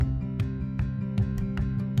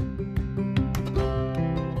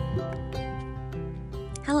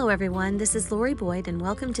Hello, everyone. This is Lori Boyd, and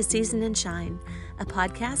welcome to Season and Shine, a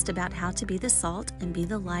podcast about how to be the salt and be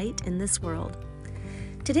the light in this world.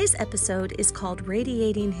 Today's episode is called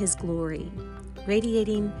Radiating His Glory.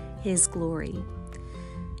 Radiating His Glory.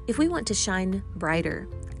 If we want to shine brighter,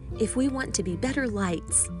 if we want to be better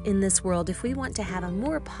lights in this world, if we want to have a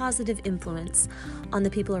more positive influence on the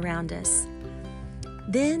people around us,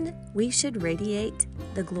 then we should radiate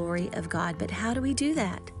the glory of God. But how do we do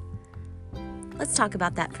that? Let's talk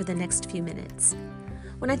about that for the next few minutes.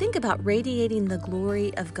 When I think about radiating the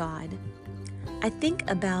glory of God, I think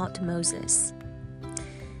about Moses.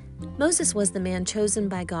 Moses was the man chosen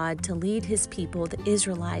by God to lead his people, the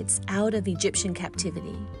Israelites, out of Egyptian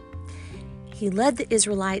captivity. He led the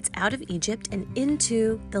Israelites out of Egypt and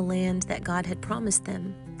into the land that God had promised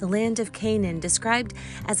them, the land of Canaan, described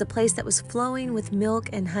as a place that was flowing with milk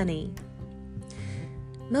and honey.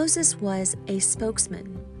 Moses was a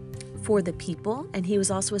spokesman for the people, and he was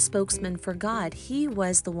also a spokesman for God. He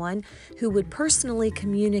was the one who would personally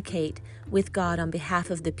communicate with God on behalf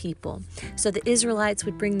of the people. So the Israelites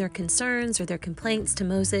would bring their concerns or their complaints to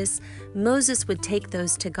Moses. Moses would take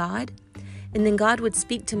those to God, and then God would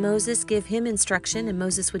speak to Moses, give him instruction, and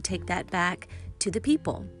Moses would take that back to the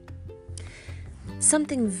people.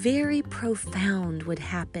 Something very profound would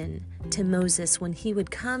happen to Moses when he would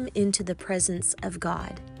come into the presence of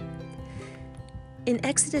God. In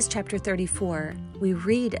Exodus chapter 34, we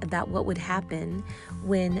read about what would happen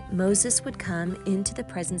when Moses would come into the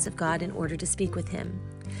presence of God in order to speak with him.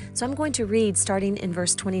 So I'm going to read starting in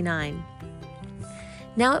verse 29.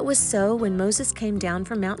 Now it was so, when Moses came down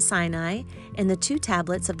from Mount Sinai, and the 2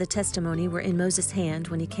 tablets of the testimony were in Moses' hand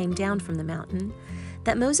when he came down from the mountain,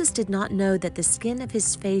 that Moses did not know that the skin of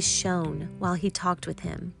his face shone while he talked with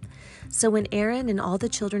him. So when Aaron and all the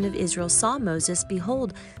children of Israel saw Moses,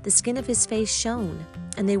 behold, the skin of his face shone,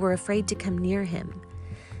 and they were afraid to come near him.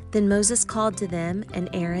 Then Moses called to them, and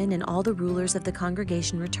Aaron and all the rulers of the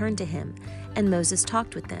congregation returned to him, and Moses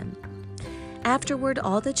talked with them. Afterward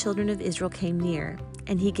all the children of Israel came near,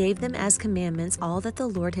 and he gave them as commandments all that the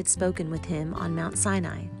Lord had spoken with him on Mount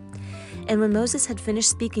Sinai. And when Moses had finished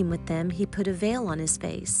speaking with them, he put a veil on his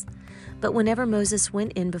face. But whenever Moses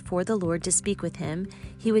went in before the Lord to speak with him,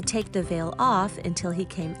 he would take the veil off until he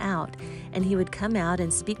came out, and he would come out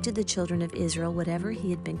and speak to the children of Israel whatever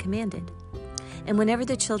he had been commanded. And whenever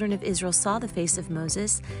the children of Israel saw the face of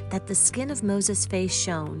Moses, that the skin of Moses' face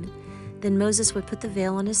shone, then Moses would put the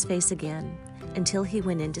veil on his face again until he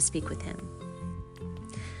went in to speak with him.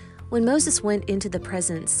 When Moses went into the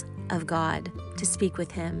presence of God to speak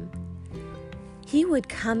with him, he would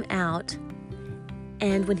come out,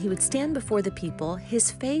 and when he would stand before the people, his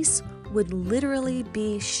face would literally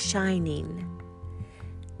be shining.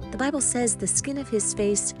 The Bible says the skin of his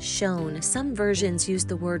face shone. Some versions use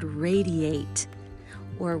the word radiate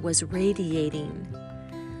or was radiating.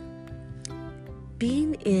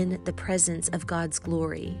 Being in the presence of God's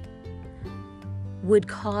glory would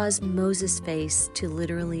cause Moses' face to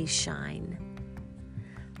literally shine.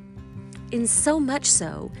 In so much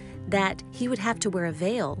so that he would have to wear a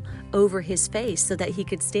veil over his face so that he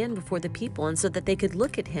could stand before the people and so that they could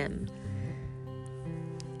look at him.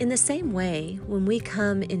 In the same way, when we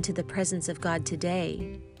come into the presence of God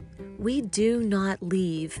today, we do not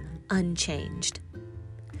leave unchanged.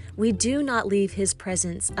 We do not leave his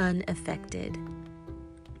presence unaffected.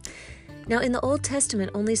 Now, in the Old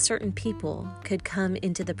Testament, only certain people could come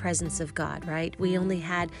into the presence of God, right? We only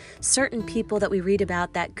had certain people that we read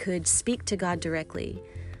about that could speak to God directly.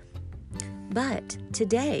 But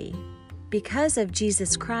today, because of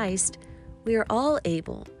Jesus Christ, we are all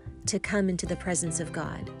able to come into the presence of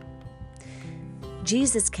God.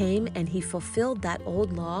 Jesus came and he fulfilled that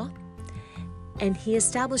old law, and he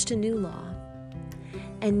established a new law.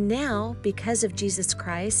 And now, because of Jesus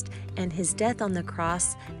Christ and his death on the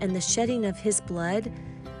cross and the shedding of his blood,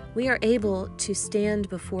 we are able to stand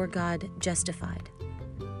before God justified.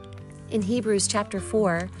 In Hebrews chapter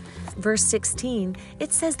 4, verse 16,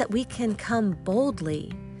 it says that we can come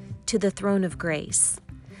boldly to the throne of grace,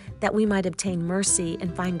 that we might obtain mercy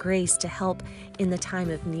and find grace to help in the time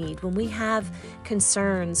of need. When we have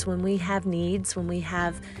concerns, when we have needs, when we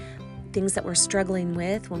have things that we're struggling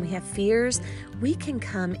with, when we have fears, we can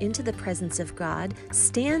come into the presence of God,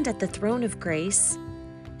 stand at the throne of grace,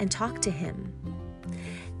 and talk to him.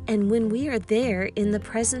 And when we are there in the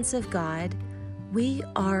presence of God, we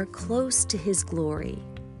are close to his glory.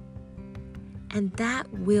 And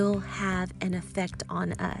that will have an effect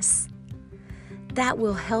on us. That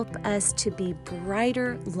will help us to be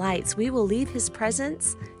brighter lights. We will leave his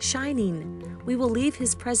presence shining We will leave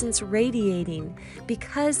his presence radiating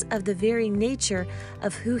because of the very nature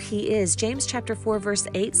of who he is. James chapter 4 verse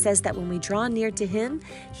 8 says that when we draw near to him,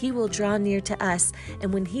 he will draw near to us.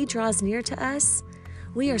 And when he draws near to us,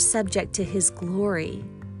 we are subject to his glory.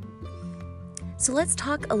 So let's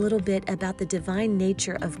talk a little bit about the divine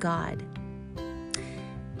nature of God,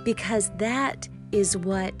 because that is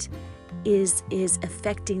what is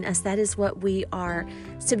affecting us. That is what we are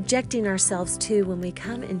subjecting ourselves to when we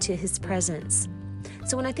come into his presence.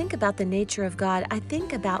 So when I think about the nature of God, I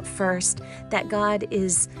think about first that God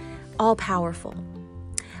is all-powerful.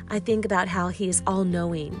 I think about how he is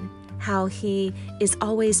all-knowing, how he is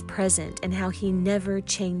always present, and how he never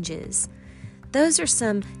changes. Those are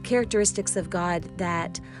some characteristics of God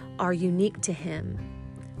that are unique to him,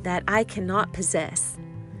 that I cannot possess.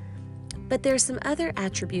 But there's some other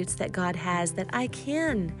attributes that God has that I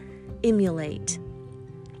can emulate.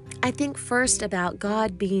 I think first about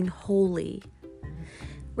God being holy.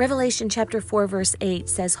 Revelation chapter 4 verse 8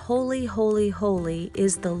 says, "Holy, holy, holy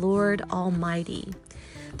is the Lord Almighty."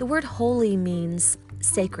 The word holy means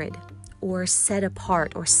sacred or set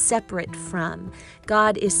apart or separate from.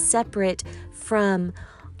 God is separate from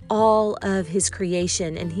all of his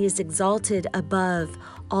creation, and he is exalted above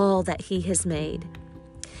all that he has made.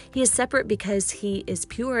 He is separate because he is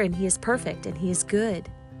pure and he is perfect and he is good.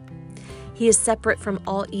 He is separate from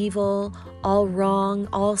all evil, all wrong,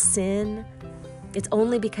 all sin. It's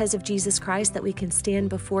only because of Jesus Christ that we can stand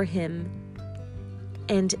before him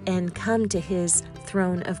and come to his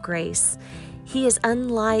throne of grace. He is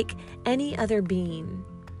unlike any other being.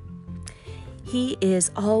 He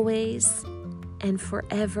is always and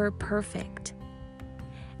forever perfect.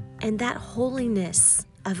 And that holiness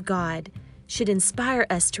of God should inspire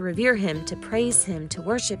us to revere him, to praise him, to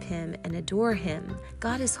worship him, and adore him.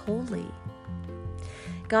 God is holy.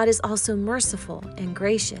 God is also merciful and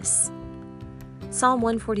gracious. Psalm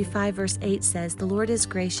 145 verse 8 says, "The Lord is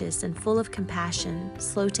gracious and full of compassion,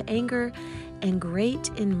 slow to anger, and great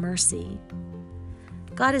in mercy."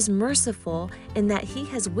 God is merciful in that he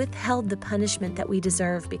has withheld the punishment that we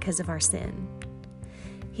deserve because of our sin.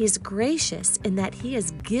 He is gracious in that he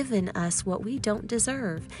has given us what we don't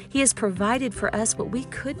deserve. He has provided for us what we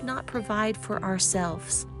could not provide for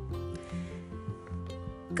ourselves.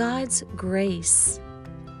 God's grace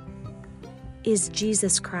is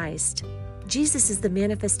Jesus Christ. Jesus is the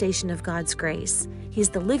manifestation of God's grace. He's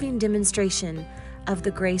the living demonstration of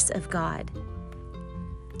the grace of God.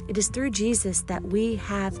 It is through Jesus that we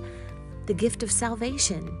have the gift of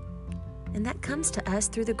salvation, and that comes to us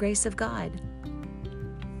through the grace of God.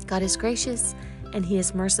 God is gracious and he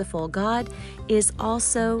is merciful. God is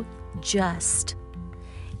also just.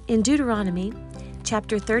 In Deuteronomy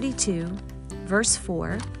chapter 32, verse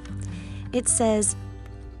 4, it says,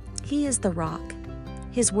 "He is the rock.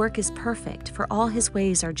 His work is perfect, for all his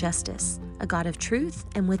ways are justice. A God of truth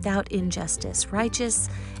and without injustice. Righteous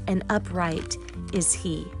and upright is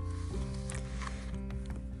he."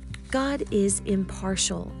 God is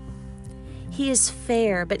impartial. He is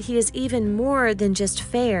fair, but he is even more than just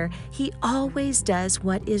fair. He always does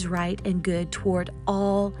what is right and good toward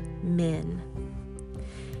all men.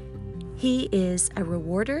 He is a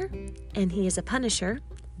rewarder and he is a punisher,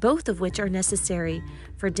 both of which are necessary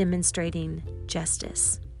for demonstrating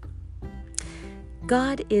justice.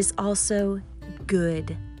 God is also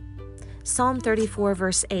good. Psalm 34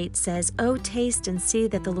 verse 8 says, "Oh, taste and see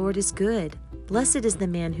that the Lord is good. Blessed is the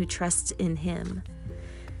man who trusts in him."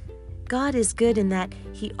 God is good in that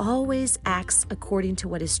he always acts according to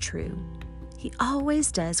what is true. He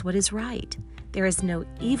always does what is right. There is no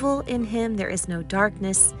evil in him. There is no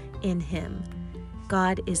darkness in him.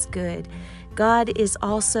 God is good. God is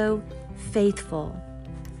also faithful.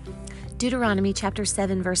 Deuteronomy chapter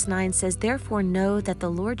 7 verse 9 says, "Therefore know that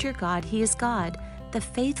the Lord your God, he is God, the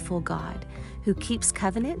faithful God, who keeps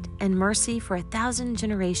covenant and mercy for 1,000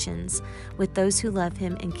 generations with those who love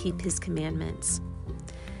him and keep his commandments."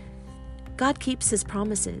 God keeps his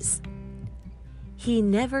promises. He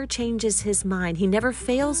never changes his mind. He never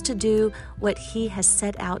fails to do what he has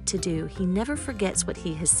set out to do. He never forgets what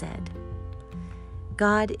he has said.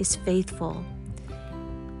 God is faithful.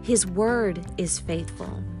 His word is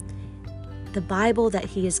faithful. The Bible that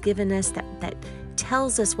he has given us that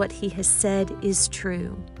tells us what he has said is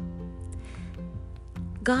true.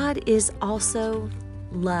 God is also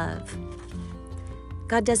love.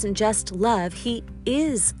 God doesn't just love, he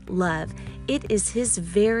is love. It is his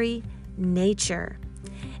very nature.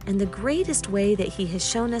 And the greatest way that he has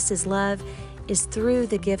shown us his love is through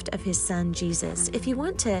the gift of his son, Jesus. If you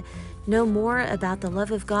want to know more about the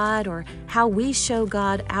love of God or how we show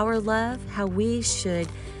God our love, how we should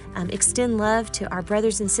extend love to our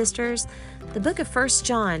brothers and sisters, the book of 1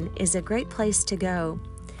 John is a great place to go.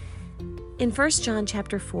 In 1 John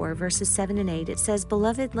chapter 4, verses 7 and 8, it says,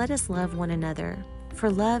 "Beloved, let us love one another, for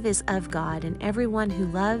love is of God, and everyone who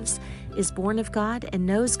loves is born of God and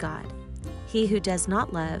knows God. He who does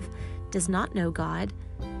not love does not know God,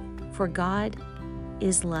 for God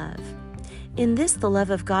is love. In this the love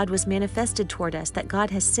of God was manifested toward us, that God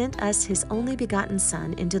has sent us his only begotten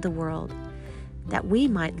Son into the world, that we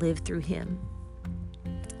might live through him."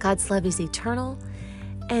 God's love is eternal,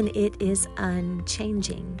 and it is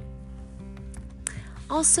unchanging.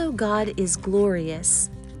 Also, God is glorious.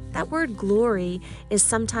 That word glory is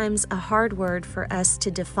sometimes a hard word for us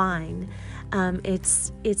to define.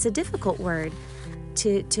 It's a difficult word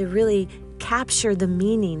to really capture the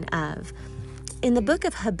meaning of. In the book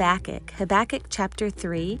of Habakkuk chapter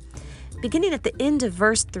 3, beginning at the end of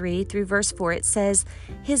verse 3 through verse 4, it says,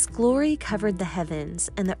 "His glory covered the heavens,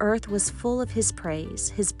 and the earth was full of his praise.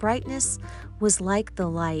 His brightness was like the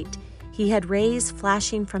light. He had rays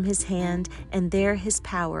flashing from his hand, and there his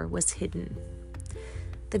power was hidden."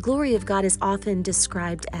 The glory of God is often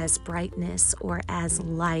described as brightness or as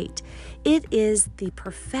light. It is the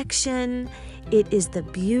perfection, it is the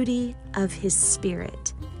beauty of his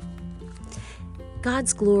spirit.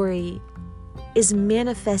 God's glory is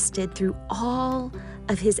manifested through all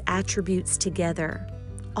of his attributes together.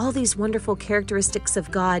 All these wonderful characteristics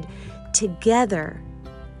of God together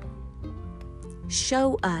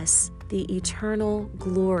show us the eternal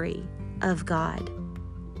glory of God.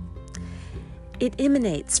 It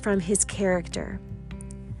emanates from his character.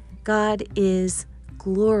 God is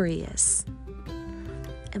glorious.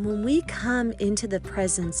 And when we come into the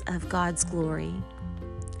presence of God's glory,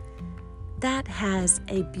 that has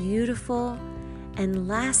a beautiful and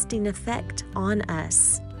lasting effect on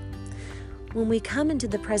us. When we come into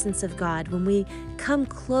the presence of God, when we come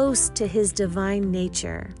close to his divine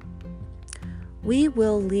nature, we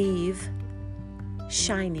will leave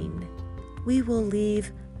shining. We will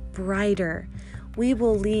leave brighter. We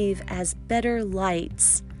will leave as better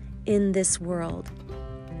lights in this world.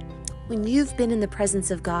 When you've been in the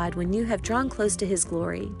presence of God, when you have drawn close to his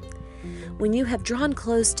glory, when you have drawn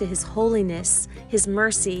close to his holiness, his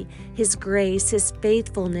mercy, his grace, his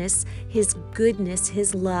faithfulness, his goodness,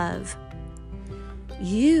 his love,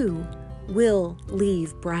 you will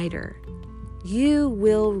leave brighter. You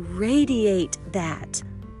will radiate that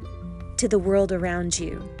to the world around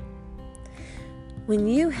you. When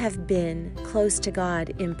you have been close to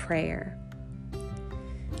God in prayer,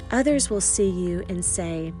 others will see you and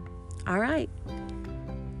say, "All right,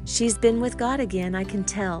 she's been with God again, I can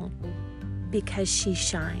tell, because she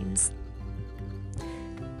shines."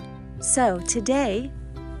 So today,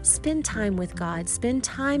 spend time with God. Spend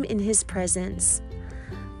time in his presence.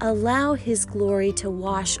 Allow his glory to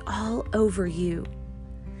wash all over you,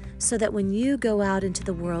 so that when you go out into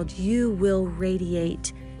the world, you will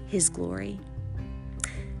radiate his glory.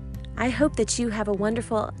 I hope that you have a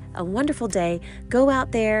wonderful day. Go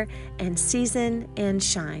out there and season and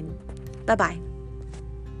shine. Bye-bye.